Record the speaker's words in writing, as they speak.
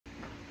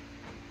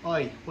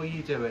Oi, what are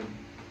you doing?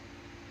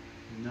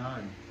 No.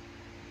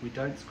 We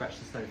don't scratch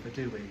the sofa,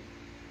 do we?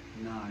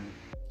 No.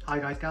 Hi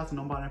guys, gals and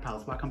non-binary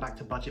pals, welcome back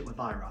to Budget with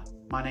Ira.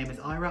 My name is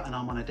Ira and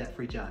I'm on a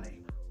debt-free journey.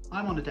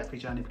 I'm on a debt-free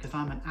journey because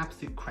I'm an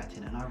absolute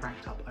cretin and I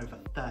racked up over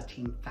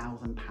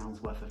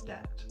 £13,000 worth of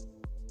debt.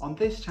 On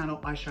this channel,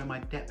 I show my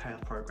debt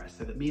payoff progress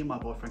so that me and my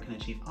boyfriend can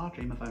achieve our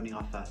dream of owning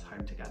our first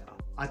home together.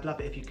 I'd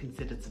love it if you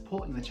considered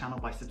supporting the channel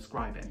by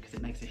subscribing because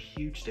it makes a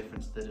huge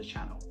difference to the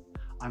channel.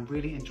 I'm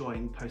really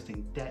enjoying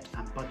posting debt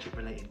and budget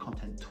related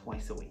content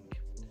twice a week.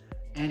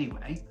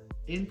 Anyway,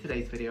 in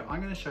today's video,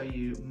 I'm going to show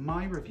you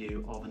my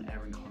review of an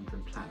Erin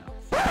Condren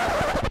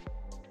planner.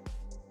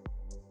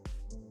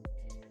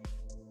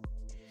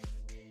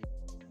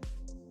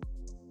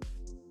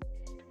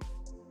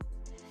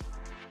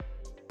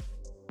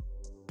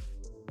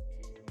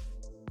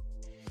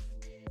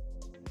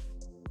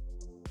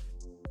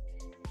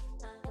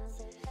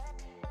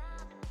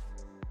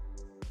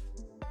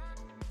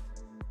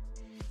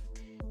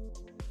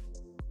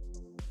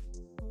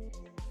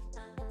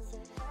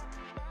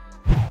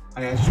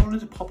 I just wanted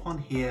to pop on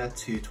here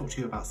to talk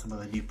to you about some of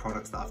the new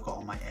products that I've got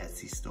on my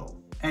Etsy store.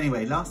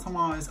 Anyway, last time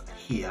I was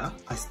here,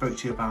 I spoke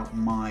to you about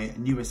my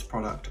newest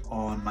product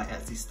on my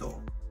Etsy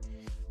store,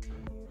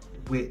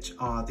 which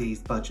are these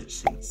budget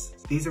sheets.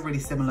 These are really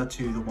similar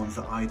to the ones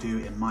that I do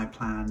in my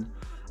plan,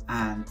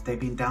 and they've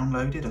been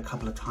downloaded a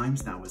couple of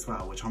times now as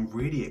well, which I'm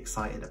really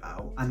excited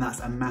about. And that's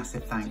a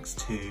massive thanks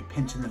to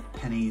Pinching the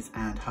Pennies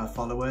and her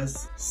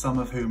followers, some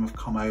of whom have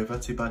come over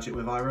to Budget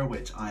with Ira,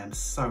 which I am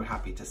so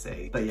happy to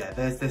see. But yeah,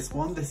 there's this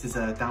one. This is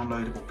a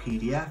downloadable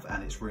PDF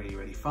and it's really,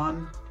 really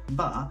fun.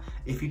 But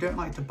if you don't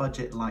like to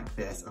budget like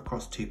this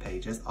across 2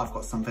 pages, I've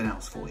got something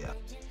else for you.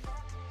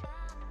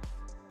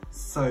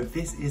 So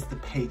this is the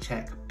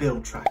paycheck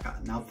bill tracker.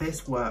 Now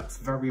this works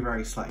very,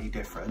 very slightly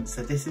different.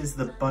 So this is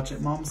the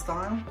budget mom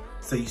style.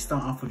 So you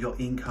start off with your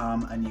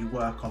income and you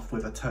work off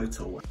with a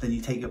total. Then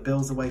you take your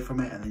bills away from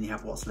it and then you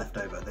have what's left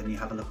over. Then you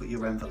have a look at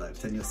your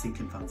envelopes and your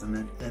sinking funds. And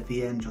then at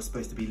the end, you're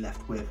supposed to be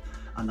left with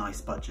a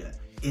nice budget.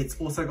 It's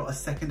also got a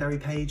secondary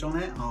page on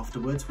it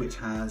afterwards, which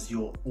has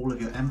all of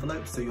your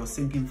envelopes, so your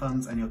sinking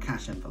funds and your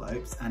cash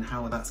envelopes, and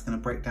how that's going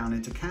to break down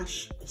into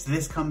cash. So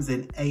this comes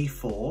in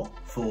A4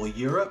 for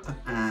Europe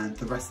and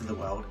the rest of the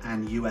world,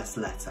 and US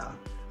letter.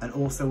 And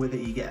also with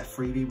it you get a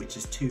freebie, which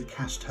is 2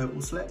 cash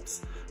total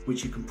slips,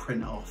 which you can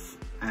print off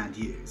and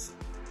use.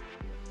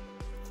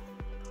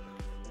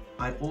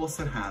 I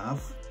also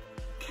have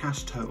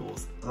cash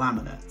totals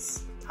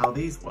laminates. How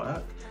these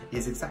work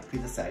is exactly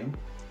the same.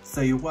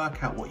 So you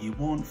work out what you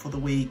want for the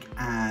week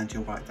and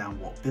you'll write down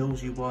what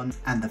bills you want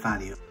and the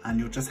value, and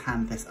you'll just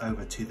hand this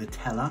over to the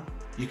teller.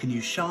 You can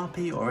use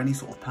Sharpie or any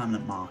sort of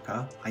permanent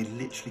marker. I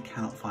literally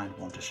cannot find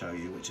one to show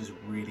you, which is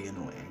really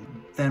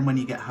annoying. Then when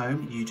you get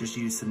home, you just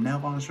use some nail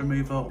varnish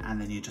remover and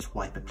then you just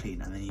wipe it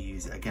clean and then you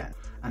use it again.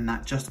 And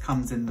that just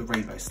comes in the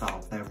rainbow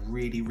style. They're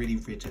really, really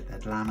rigid. They're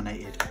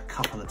laminated a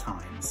couple of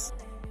times.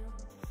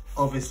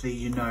 Obviously,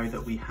 you know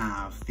that we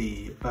have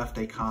the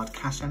birthday card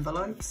cash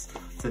envelopes.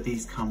 So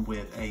these come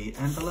with an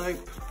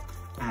envelope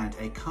and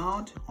a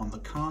card. On the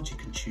card, you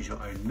can choose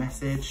your own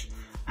message,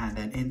 and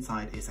then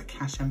inside is a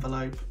cash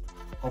envelope.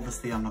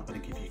 Obviously, I'm not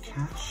going to give you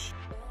cash.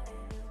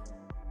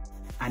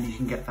 And you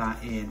can get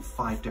that in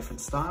 5 different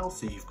styles.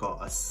 So you've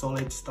got a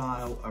solid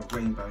style, a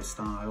rainbow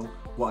style,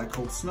 what I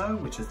call snow,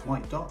 which is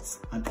white dots,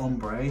 an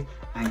ombre,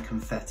 and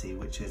confetti,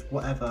 which is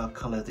whatever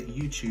color that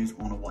you choose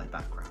on a white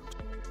background.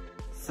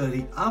 So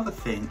the other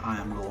thing I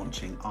am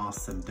launching are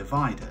some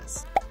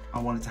dividers. I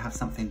wanted to have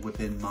something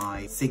within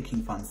my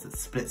sinking funds that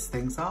splits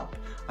things up.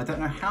 I don't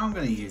know how I'm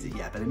going to use it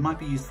yet, but it might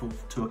be useful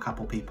to a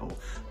couple people.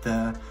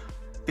 The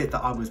bit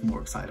that I was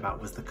more excited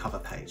about was the cover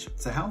page.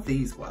 So how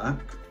these work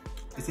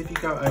is if you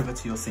go over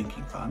to your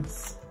sinking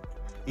funds,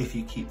 if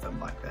you keep them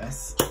like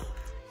this,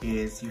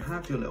 is you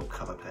have your little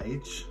cover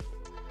page.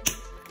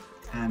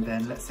 And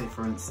then let's say,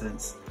 for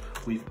instance,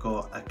 we've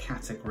got a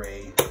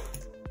category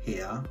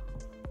here.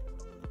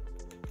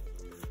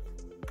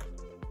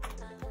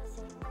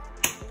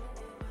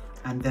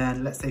 And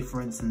then let's say, for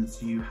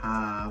instance, you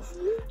have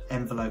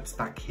envelopes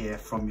back here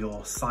from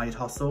your side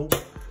hustle.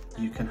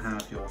 You can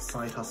have your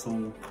side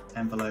hustle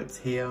envelopes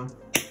here.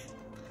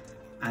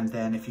 And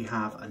then if you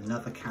have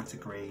another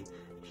category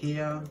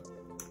here,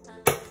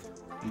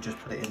 you just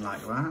put it in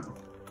like that.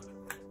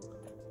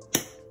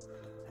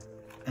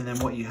 And then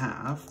what you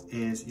have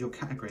is your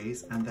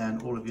categories and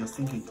then all of your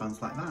sinking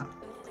funds like that.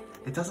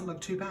 It doesn't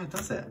look too bad,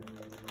 does it?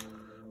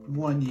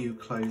 When you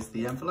close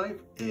the envelope,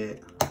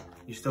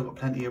 you've still got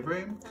plenty of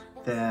room.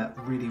 They're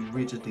really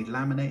rigidly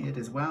laminated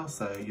as well,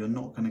 so you're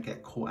not going to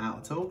get caught out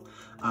at all.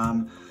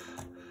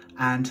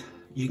 And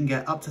you can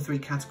get up to 3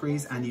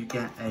 categories and you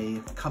get a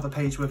cover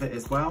page with it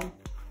as well.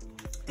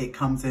 It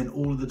comes in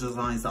all of the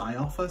designs that I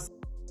offer.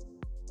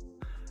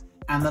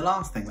 And the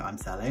last thing that I'm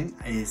selling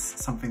is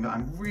something that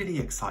I'm really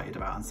excited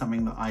about and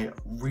something that I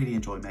really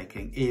enjoy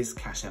making is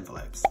cash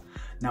envelopes.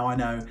 Now I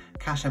know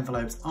cash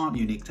envelopes aren't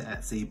unique to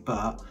Etsy,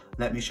 but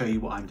let me show you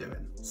what I'm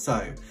doing.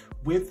 So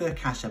with the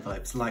cash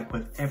envelopes, like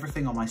with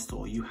everything on my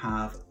store, you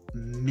have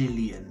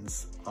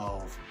millions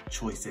of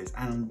choices.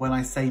 And when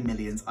I say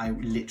millions, I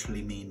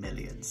literally mean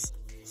millions.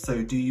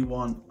 So do you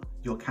want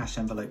your cash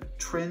envelope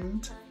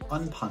trimmed,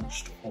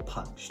 unpunched, or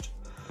punched?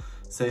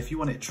 So if you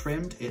want it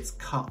trimmed, it's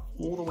cut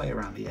all the way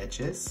around the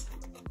edges.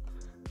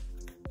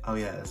 Oh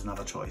yeah, there's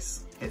another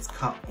choice. It's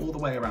cut all the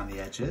way around the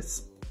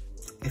edges.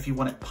 If you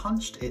want it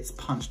punched, it's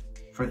punched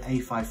for an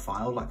A5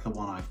 file like the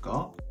one I've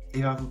got. If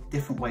you have a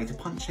different way to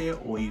punch it,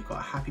 or you've got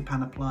a happy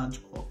planner punch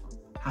or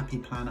happy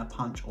planner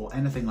punch or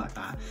anything like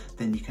that,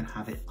 then you can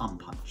have it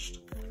unpunched.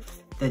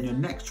 Then your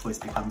next choice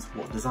becomes,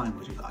 what design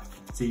would you like?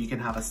 So you can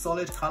have a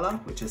solid color,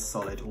 which is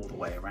solid all the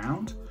way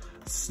around.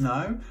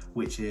 Snow,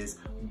 which is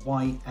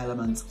white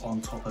elements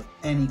on top of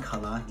any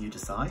color you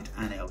decide,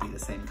 and it'll be the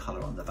same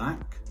color on the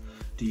back.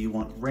 Do you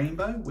want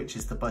rainbow, which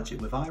is the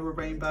budget with Ira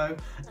rainbow,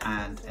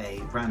 and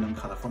a random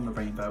color from the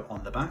rainbow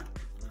on the back?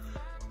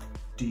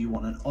 Do you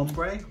want an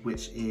ombre,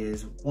 which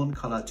is one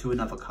color to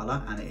another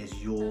color, and it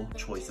is your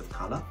choice of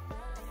color?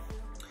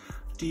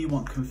 Do you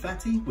want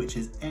confetti, which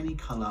is any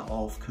color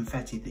of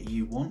confetti that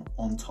you want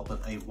on top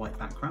of a white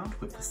background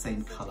with the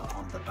same color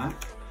on the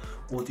back?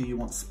 Or do you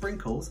want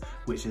sprinkles,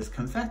 which is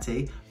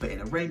confetti, but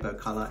in a rainbow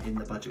color in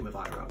the budget with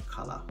Ira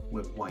color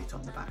with white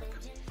on the back?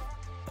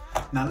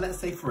 Now, let's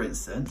say for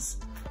instance,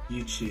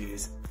 you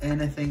choose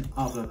anything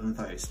other than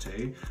those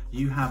two,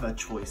 you have a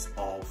choice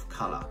of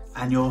color,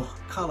 and your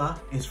color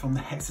is from the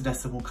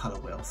hexadecimal color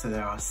wheel. So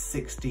there are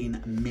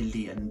 16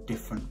 million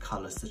different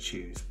colors to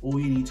choose. All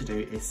you need to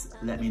do is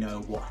let me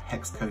know what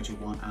hex code you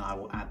want and I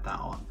will add that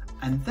on.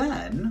 And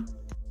then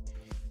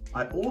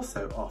I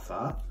also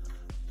offer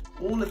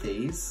all of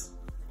these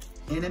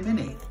in a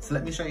mini. So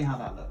let me show you how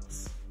that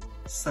looks.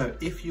 So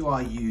if you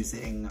are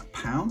using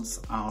pounds,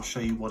 I'll show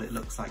you what it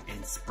looks like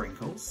in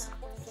sprinkles.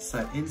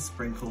 So in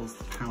sprinkles,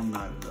 the pound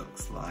note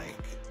looks like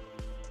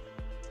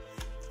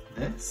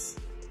this,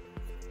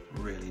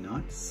 really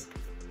nice.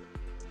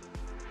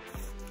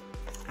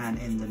 And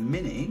in the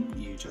mini,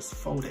 you just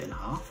fold it in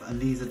half, and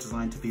these are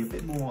designed to be a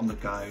bit more on the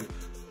go.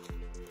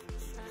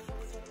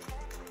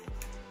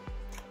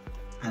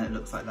 And it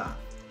looks like that.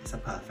 It's a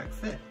perfect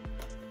fit.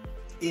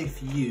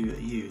 If you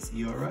use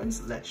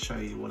euros, let's show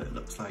you what it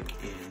looks like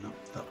in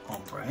the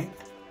ombre.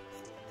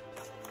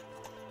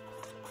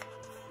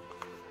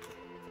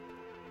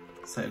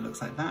 So it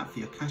looks like that for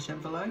your cash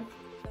envelope.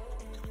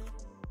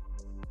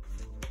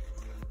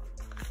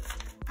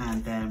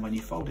 And then when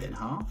you fold it in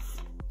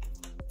half,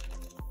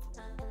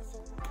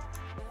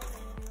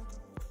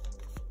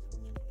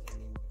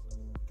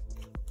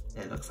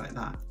 it looks like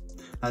that.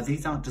 Now,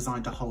 these aren't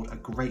designed to hold a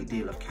great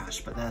deal of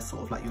cash, but they're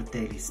sort of like your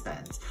daily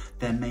spends.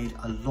 They're made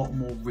a lot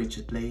more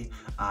rigidly,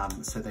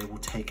 so they will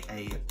take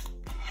a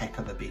heck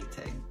of a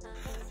beating.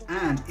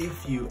 And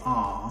if you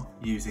are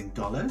using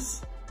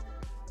dollars,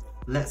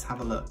 let's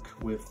have a look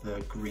with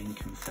the green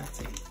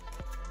confetti.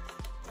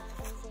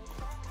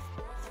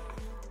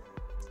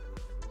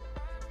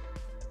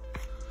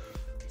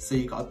 So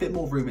you've got a bit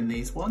more room in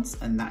these ones,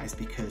 and that is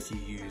because you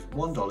use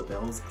 $1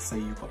 bills, so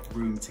you've got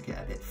room to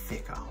get a bit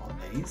thicker on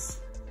these.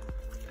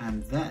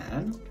 And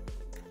then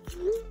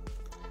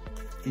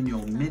in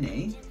your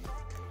mini,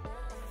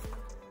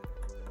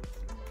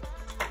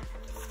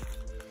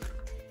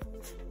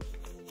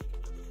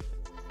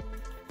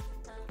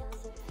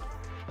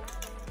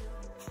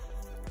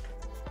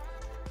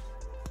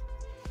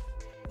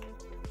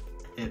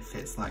 it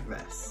fits like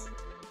this.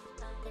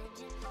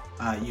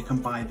 You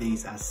can buy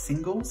these as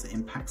singles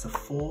in packs of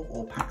 4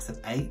 or packs of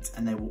 8,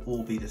 and they will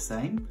all be the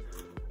same.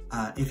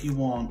 If you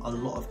want a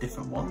lot of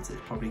different ones,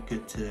 it's probably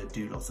good to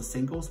do lots of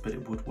singles, but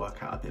it would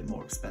work out a bit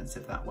more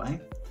expensive that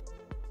way.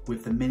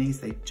 With the minis,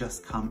 they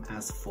just come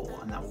as 4,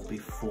 and that will be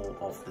 4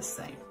 of the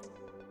same.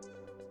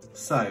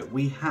 So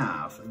we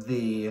have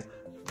the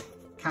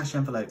cash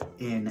envelope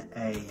in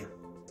a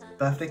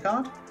birthday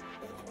card.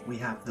 We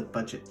have the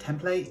budget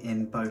template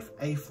in both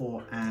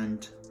A4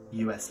 and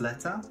US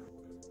letter,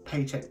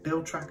 paycheck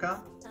bill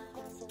tracker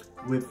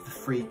with the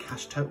free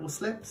cash total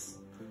slips.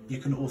 You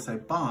can also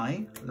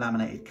buy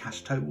laminated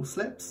cash total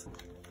slips.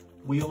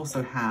 We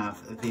also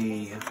have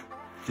the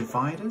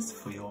dividers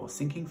for your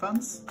sinking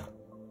funds.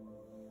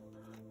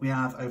 We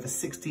have over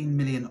 16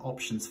 million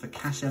options for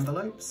cash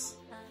envelopes.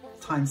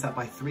 Times that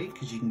by 3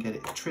 because you can get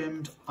it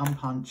trimmed,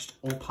 unpunched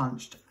or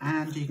punched,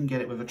 and you can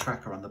get it with a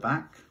tracker on the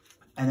back.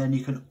 And then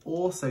you can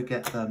also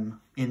get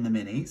them in the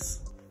minis.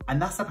 And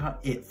that's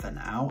about it for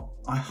now.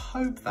 I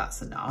hope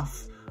that's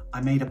enough. I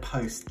made a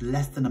post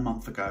less than a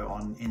month ago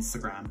on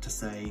Instagram to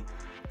say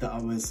that I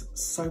was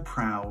so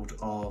proud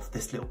of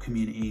this little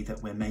community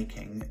that we're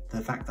making. The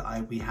fact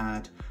that we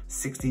had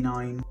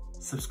 69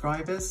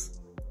 subscribers.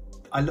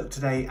 I looked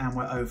today and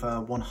we're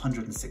over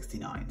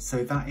 169.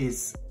 So that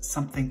is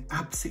something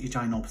absolutely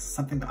ginormous,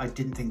 something that I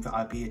didn't think that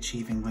I'd be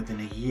achieving within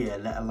a year,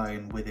 let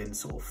alone within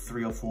sort of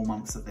 3 or 4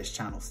 months of this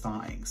channel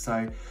starting.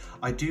 So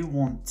I do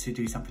want to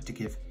do something to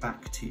give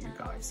back to you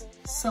guys.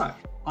 So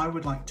I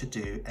would like to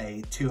do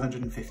a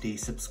 250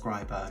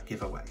 subscriber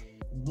giveaway.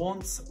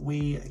 Once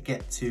we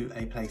get to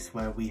a place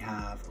where we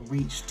have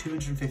reached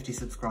 250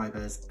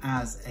 subscribers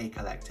as a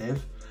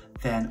collective,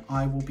 then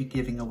I will be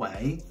giving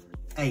away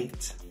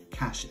 8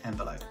 cash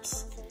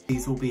envelopes.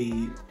 These will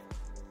be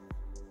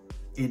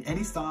in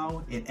any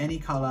style, in any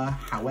color,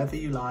 however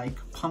you like,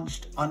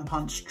 punched,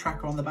 unpunched,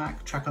 tracker on the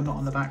back, tracker not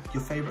on the back,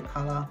 your favorite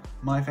color,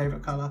 my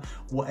favorite color,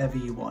 whatever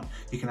you want.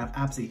 You can have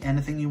absolutely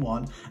anything you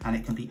want, and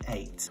it can be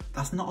 8.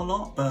 That's not a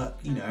lot, but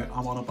you know,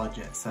 I'm on a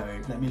budget, so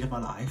let me live my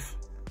life.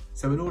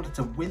 So in order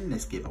to win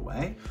this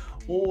giveaway,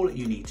 all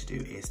you need to do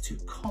is to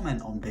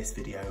comment on this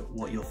video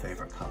what your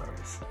favorite color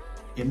is.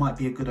 It might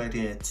be a good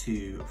idea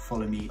to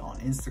follow me on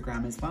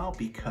Instagram as well,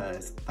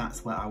 because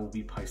that's where I will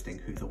be posting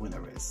who the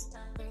winner is.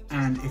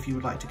 And if you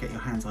would like to get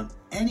your hands on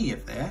any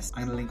of this,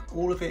 I'm going to link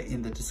all of it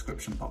in the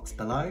description box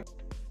below.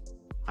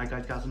 Hi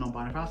guys, gals and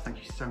non-binary pals,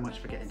 thank you so much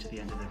for getting to the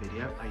end of the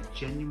video. I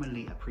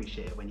genuinely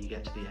appreciate it when you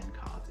get to the end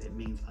cards. It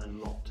means a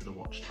lot to the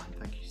watch time,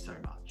 thank you so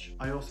much.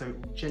 I also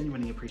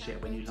genuinely appreciate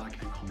it when you like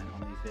and comment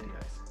on these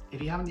videos.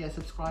 If you haven't yet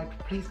subscribed,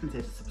 please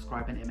consider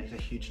subscribing, it makes a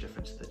huge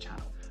difference to the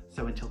channel.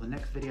 So until the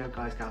next video,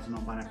 guys, gals and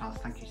non-binary pals,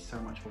 thank you so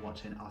much for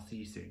watching. I'll see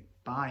you soon.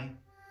 Bye.